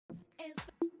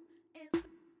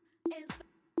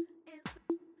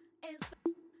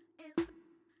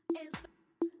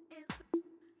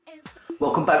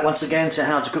Welcome back once again to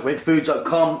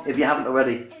howtocookwithfood.com. If you haven't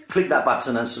already, click that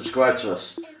button and subscribe to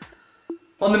us.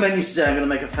 On the menu today, I'm going to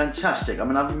make a fantastic, I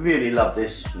really love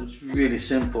this. It's really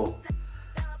simple.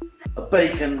 A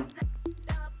bacon,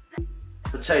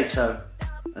 potato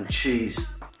and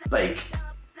cheese bake.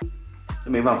 Let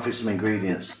me run through some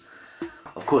ingredients.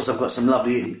 Of course, I've got some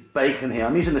lovely bacon here.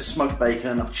 I'm using the smoked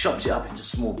bacon and I've chopped it up into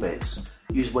small bits.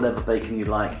 Use whatever bacon you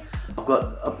like. I've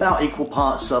got about equal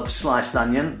parts of sliced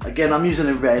onion. Again, I'm using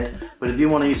a red, but if you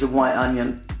want to use a white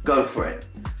onion, go for it.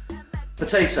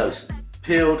 Potatoes,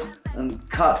 peeled and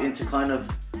cut into kind of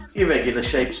irregular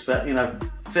shapes, but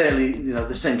fairly,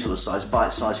 the same sort of size,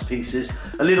 bite-sized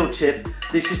pieces. A little tip,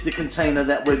 this is the container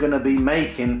that we're going to be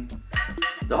making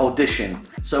the whole dish in.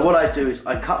 So what I do is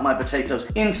I cut my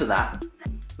potatoes into that,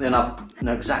 then I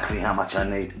know exactly how much I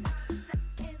need.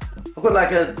 I've got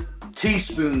like a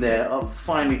teaspoon there of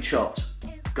finely chopped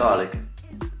garlic.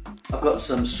 I've got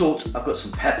some salt, I've got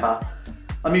some pepper.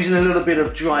 I'm using a little bit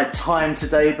of dried thyme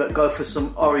today, but go for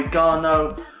some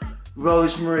oregano,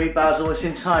 rosemary, basil, it's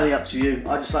entirely up to you.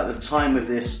 I just like the thyme with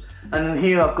this. And then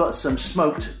here I've got some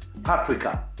smoked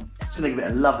paprika. It's going to give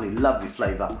it a lovely, lovely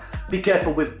flavour. Be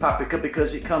careful with paprika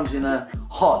because it comes in a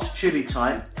hot chili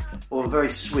type, or very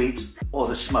sweet, or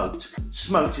the smoked.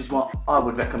 Smoked is what I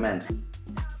would recommend.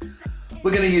 We're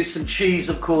going to use some cheese,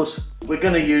 of course. We're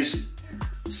going to use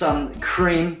some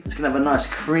cream. It's going to have a nice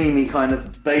creamy kind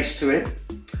of base to it.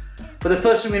 But the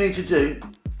first thing we need to do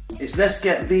is let's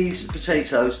get these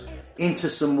potatoes into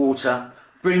some water,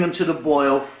 bring them to the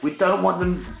boil. We don't want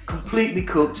them completely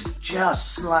cooked,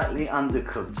 just slightly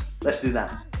undercooked. Let's do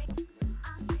that.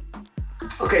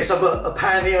 Okay, so I've got a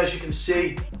pan here, as you can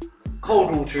see,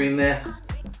 cold water in there.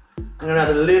 I'm going to add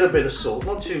a little bit of salt,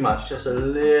 not too much, just a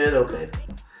little bit.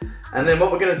 And then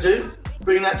what we're going to do,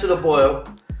 bring that to the boil,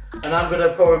 and I'm going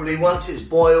to probably, once it's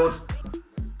boiled,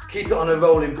 keep it on a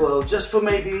rolling boil just for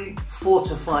maybe 4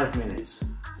 to 5 minutes.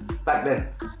 Back then.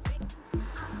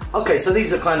 Okay, so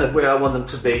these are kind of where I want them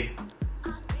to be.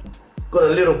 Got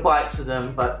a little bite to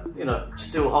them, but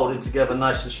still holding together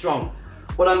nice and strong.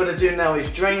 What I'm going to do now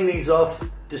is drain these off,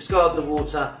 discard the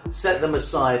water, set them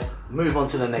aside, move on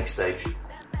to the next stage.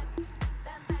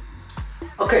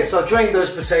 Okay, so I've drained those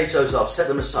potatoes off, set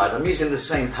them aside. I'm using the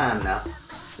same pan now.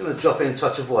 I'm going to drop in a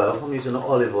touch of oil. I'm using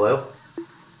olive oil.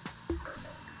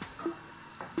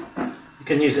 You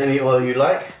can use any oil you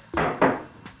like.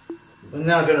 We're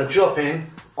now going to drop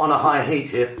in, on a high heat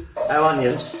here, our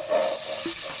onions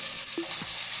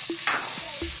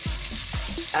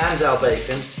and our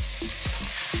bacon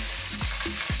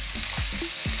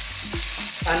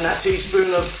and that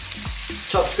teaspoon of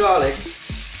chopped garlic,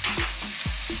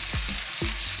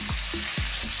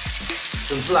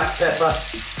 some black pepper,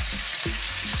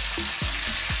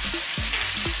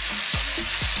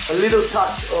 a little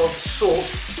touch of salt.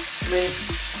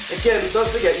 Again, don't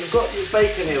forget, you've got your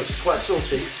bacon here, which is quite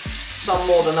salty, some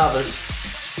more than others.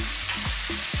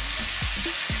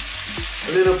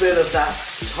 A little bit of that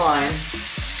thyme.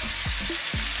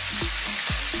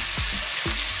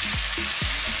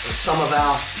 And some of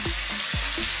our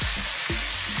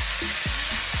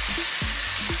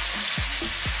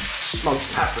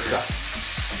smoked paprika.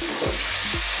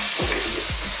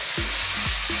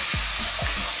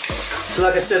 So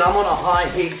like I said, I'm on a high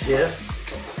heat here.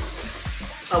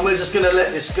 And we're just going to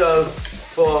let this go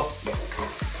for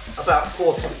about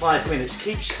 4 to 5 minutes.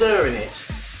 Keep stirring it.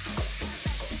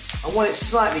 I want it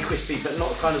slightly crispy, but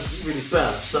not kind of really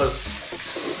burnt. So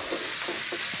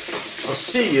I'll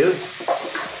see you,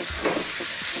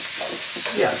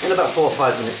 in about 4 or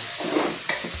 5 minutes.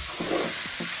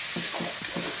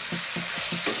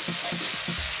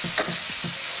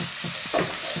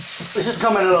 This is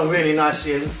coming along really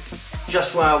nicely and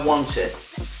just where I want it.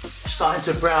 Starting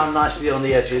to brown nicely on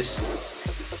the edges.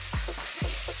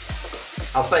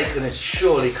 Our bacon is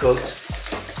surely cooked.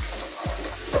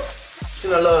 Just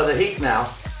going to lower the heat now.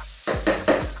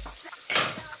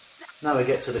 Now we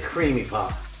get to the creamy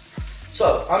part.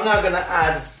 So I'm now going to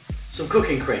add some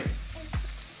cooking cream.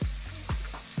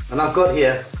 And I've got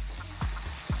here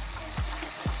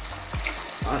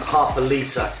half a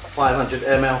litre, 500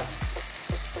 ml.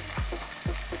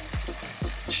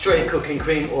 Straight cooking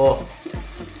cream or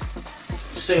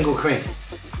single cream.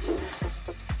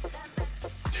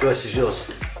 Choice is yours.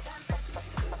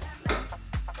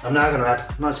 I'm now going to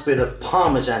add a nice bit of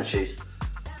Parmesan cheese.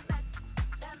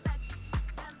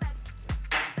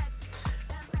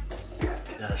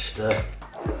 Now stir.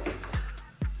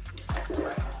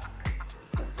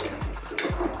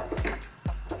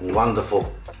 Wonderful.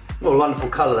 What a wonderful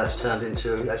colour that's turned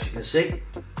into, as you can see.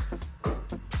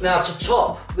 Now to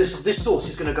top, this sauce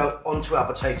is going to go onto our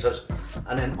potatoes.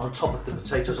 and then on top of the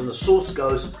potatoes, and the sauce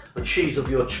goes a cheese of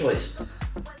your choice.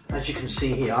 As you can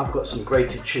see here, I've got some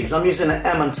grated cheese. I'm using an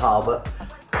Emmental, but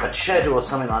a cheddar or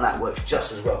something like that works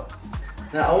just as well.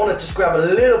 Now I want to just grab a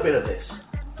little bit of this.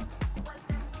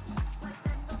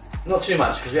 Not too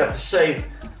much, because we have to save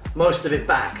most of it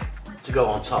back to go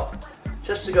on top.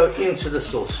 Just to go into the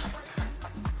sauce.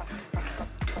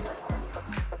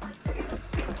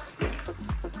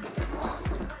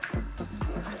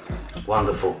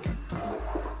 Wonderful.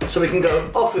 So we can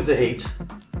go off with the heat.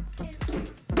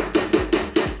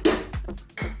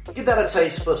 Give that a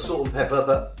taste for salt and pepper,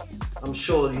 but I'm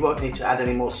sure you won't need to add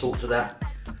any more salt to that.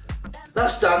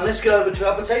 That's done. Let's go over to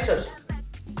our potatoes.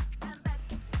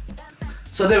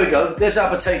 So there we go. There's our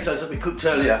potatoes that we cooked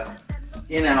earlier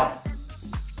in our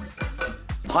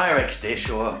Pyrex dish,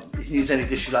 or you can use any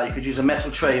dish you like. You could use a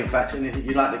metal tray, in fact, anything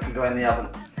you like that can go in the oven.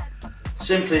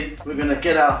 Simply, we're going to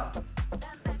get our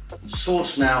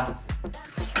sauce now.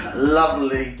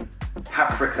 Lovely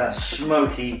paprika,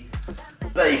 smoky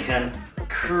bacon,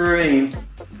 cream.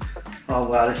 Oh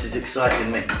wow, this is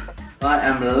exciting me. I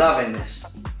am loving this.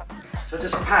 So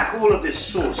just pack all of this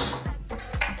sauce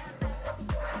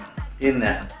in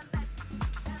there.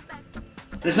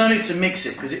 There's no need to mix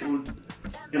it, because it's going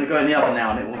to go in the oven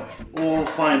now and it will all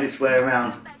find its way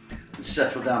around and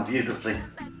settle down beautifully.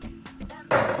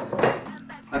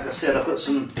 Like I said, I've got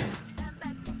some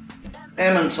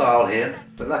Emmental here,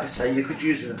 but like I say, you could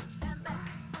use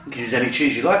any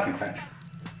cheese you like, in fact.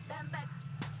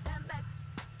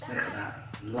 Look at that,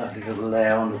 lovely little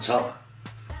layer on the top.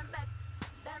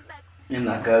 In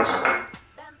that goes.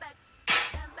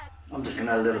 I'm just going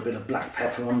to add a little bit of black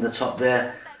pepper on the top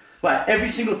there. Right, every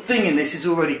single thing in this is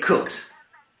already cooked.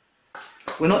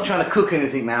 We're not trying to cook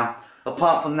anything now,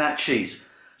 apart from that cheese.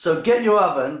 So get your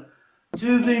oven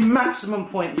to the maximum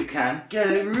point you can. Get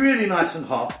it really nice and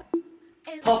hot.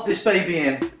 Pop this baby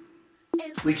in.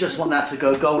 We just want that to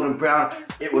go golden brown.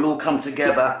 It will all come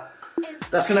together.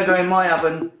 That's going to go in my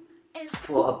oven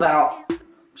for about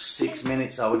 6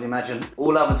 minutes, I would imagine.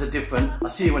 All ovens are different. I'll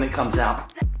see you when it comes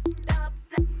out.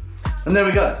 And there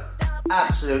we go.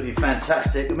 Absolutely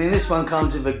fantastic. I mean, this one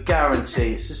comes with a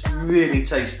guarantee. It's just really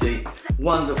tasty,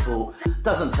 wonderful.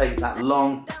 Doesn't take that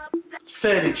long.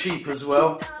 Fairly cheap as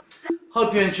well.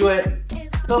 Hope you enjoy it.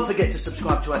 Don't forget to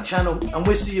subscribe to our channel, and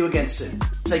we'll see you again soon.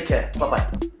 Take care.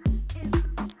 Bye-bye.